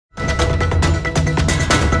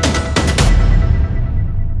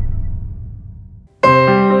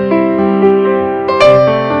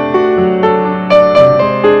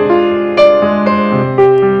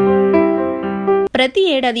ప్రతి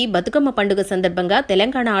ఏడాది బతుకమ్మ పండుగ సందర్భంగా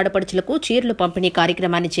తెలంగాణ ఆడపడుచులకు చీరలు పంపిణీ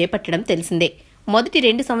కార్యక్రమాన్ని చేపట్టడం తెలిసిందే. మొదటి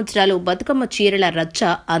 2 సంవత్సరాలు బతుకమ్మ చీరల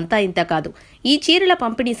రచ్చ అంతా ఇంత కాదు. ఈ చీరల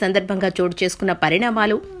పంపిణీ సందర్భంగా చోటు చేసుకున్న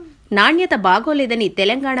పరిణామాలు, నాణ్యత బాగోలేదని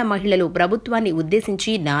తెలంగాణ మహిళలు ప్రభుత్వాన్ని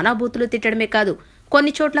ఉద్దేశించి నానాబూతులు తిట్టడమే కాదు,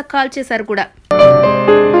 కొన్ని చోట్ల కాల్చేశారు కూడా.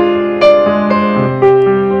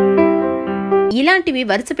 ఇలాంటివి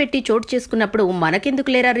వరుసపెట్టి చోటు చేసుకున్నప్పుడు మనకెందుకు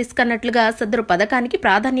లేరా రిస్క్ అన్నట్లుగా సదరు పథకానికి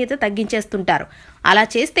ప్రాధాన్యత తగ్గించేస్తుంటారు. అలా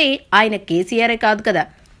చేస్తే ఆయన కేసీఆరే కాదు కదా.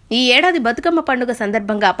 ఈ ఏడాది బతుకమ్మ పండుగ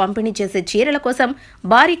సందర్భంగా పంపిణీ చేసే చీరల కోసం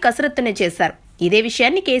భారీ కసరత్తునే చేశారు. ఇదే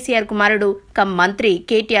విషయాన్ని కేసీఆర్ కుమారుడు కమ్ మంత్రి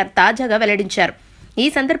కేటీఆర్ తాజాగా వెల్లడించారు. ఈ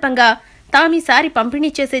సందర్భంగా తామీసారి పంపిణీ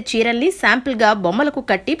చేసే చీరల్ని శాంపిల్ గా బొమ్మలకు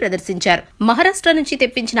కట్టి ప్రదర్శించారు. మహారాష్ట్ర నుంచి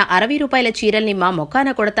తెప్పించిన 60 రూపాయల చీరల్ని మా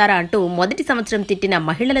మొఖాన కొడతారా అంటూ మొదటి సంవత్సరం తిట్టిన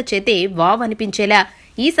మహిళల చేతే వావ్ అనిపించేలా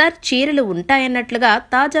ఈసారి చీరలు ఉంటాయన్నట్లుగా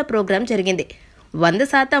తాజా ప్రోగ్రాం జరిగింది.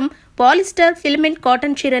 100% పాలిస్టర్ ఫిలమెంట్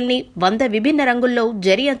కాటన్ చీరల్ని 100 విభిన్న రంగుల్లో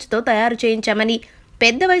జరీ అంచుతో తయారు చేయించామని,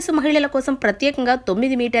 పెద్ద వయసు మహిళల కోసం ప్రత్యేకంగా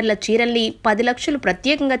 9 మీటర్ల చీరల్ని 10 లక్షలు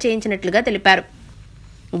ప్రత్యేకంగా చేయించినట్లుగా తెలిపారు.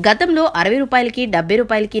 గతంలో 60 రూపాయలకి 70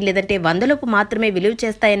 రూపాయలకి లేదంటే 100లకు మాత్రమే విలువ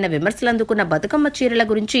చేస్తాయన్న విమర్శలు అందుకున్న బతుకమ్మ చీరల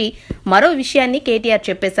గురించి మరో విషయాన్ని కేటీఆర్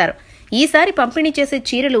చెప్పేశారు. ఈసారి పంపిణీ చేసే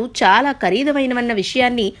చీరలు చాలా ఖరీదైనవన్న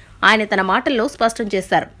విషయాన్ని ఆయన తన మాటల్లో స్పష్టం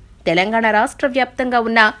చేశారు. తెలంగాణ రాష్ట్ర వ్యాప్తంగా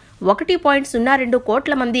ఉన్న 1.02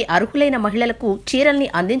 కోట్ల మంది అర్హులైన మహిళలకు చీరల్ని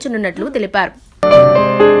అందించనున్నట్లు తెలిపారు.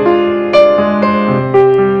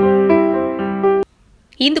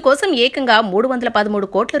 ఇందుకోసం ఏకంగా 313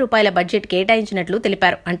 కోట్ల రూపాయల బడ్జెట్ కేటాయించినట్లు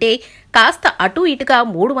తెలిపారు. అంటే కాస్త అటూ ఇటుగా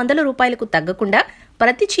 300 రూపాయలకు తగ్గకుండా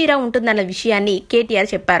ప్రతి చీర ఉంటుందన్న విషయాన్ని కేటీఆర్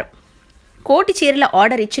చెప్పారు. 1 కోటి చీరల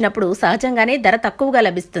ఆర్డర్ ఇచ్చినప్పుడు సహజంగానే ధర తక్కువగా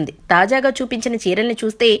లభిస్తుంది. తాజాగా చూపించిన చీరల్ని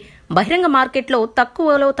చూస్తే బహిరంగ మార్కెట్లో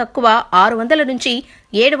తక్కువలో తక్కువ 600 నుంచి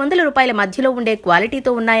 700 రూపాయల మధ్యలో ఉండే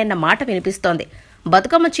క్వాలిటీతో ఉన్నాయన్న మాట వినిపిస్తోంది.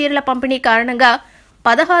 బతుకమ్మ చీరల పంపిణీ కారణంగా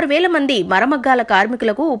 16,000 మంది మరమగ్గాల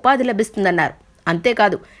కార్మికులకు ఉపాధి లభిస్తుందన్నారు.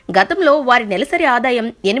 అంతేకాదు, గతంలో వారి నెలసరి ఆదాయం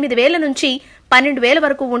 8,000 నుంచి 12,000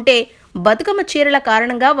 వరకు ఉంటే బతుకమ్మ చీరల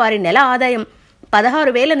కారణంగా వారి నెల ఆదాయం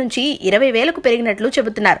 16,000 నుంచి 20,000కు పెరిగినట్లు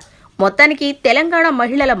చెబుతున్నారు. మొత్తానికి తెలంగాణ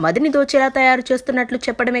మహిళల మదిని దోచేలా తయారు చేస్తున్నట్లు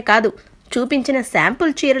చెప్పడమే కాదు, చూపించిన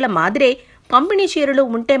శాంపుల్ చీరల మాదిరే పంపిణీ చీరలు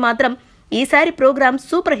ఉంటే మాత్రం ఈసారి ప్రోగ్రాం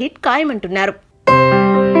సూపర్ హిట్ ఖాయమంటున్నారు.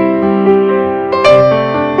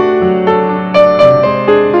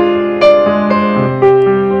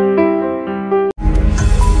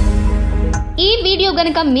 ఈ వీడియో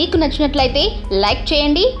గనుక మీకు నచ్చినట్లయితే లైక్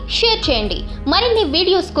చేయండి, షేర్ చేయండి. మరిన్ని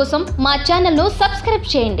వీడియోస్ కోసం మా ఛానల్ను సబ్స్క్రైబ్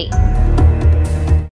చేయండి.